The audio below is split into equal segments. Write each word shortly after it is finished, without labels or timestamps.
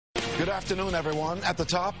Good afternoon, everyone. At the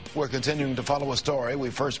top, we're continuing to follow a story we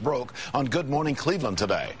first broke on Good Morning Cleveland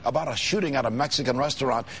today about a shooting at a Mexican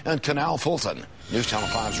restaurant in Canal Fulton. News Channel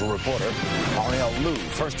 5's reporter, Moriel Liu,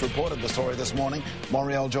 first reported the story this morning.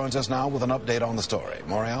 Moriel joins us now with an update on the story.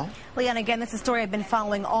 Moriel? Leon, again, this is a story I've been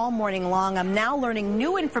following all morning long. I'm now learning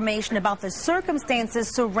new information about the circumstances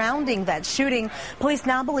surrounding that shooting. Police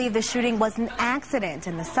now believe the shooting was an accident,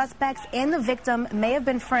 and the suspects and the victim may have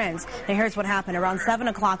been friends. Now, here's what happened. Around 7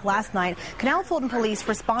 o'clock last night, Canal Fulton police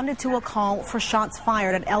responded to a call for shots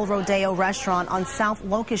fired at El Rodeo restaurant on South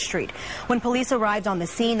Locust Street. When police arrived on the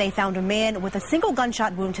scene, they found a man with a single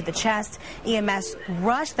gunshot wound to the chest. EMS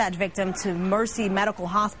rushed that victim to Mercy Medical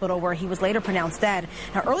Hospital, where he was later pronounced dead.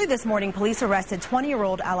 Now, early this morning, police arrested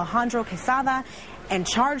 20-year-old Alejandro Quesada and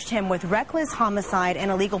charged him with reckless homicide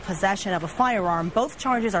and illegal possession of a firearm. Both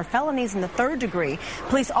charges are felonies in the third degree.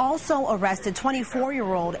 Police also arrested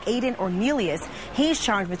 24-year-old Aiden Ornelius. He's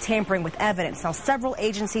charged with tampering with evidence. Now, several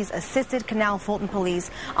agencies assisted Canal Fulton police.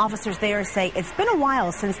 Officers there say it's been a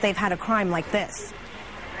while since they've had a crime like this.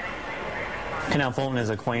 Canal Fulton is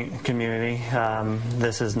a quaint community.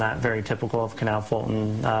 This is not very typical of Canal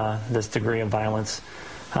Fulton, this degree of violence.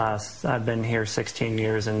 I've been here 16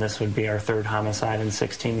 years, and this would be our third homicide in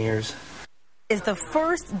 16 years. Is the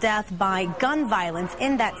first death by gun violence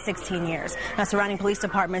in that 16 years. Now, surrounding police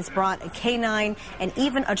departments brought a canine, and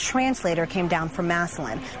even a translator came down from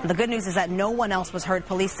Massillon. The good news is that no one else was hurt.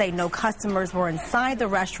 Police say no customers were inside the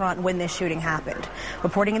restaurant when this shooting happened.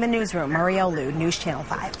 Reporting in the newsroom, Moriel Liu, News Channel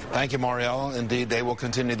 5. Thank you, Moriel. Indeed, they will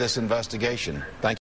continue this investigation. Thank you.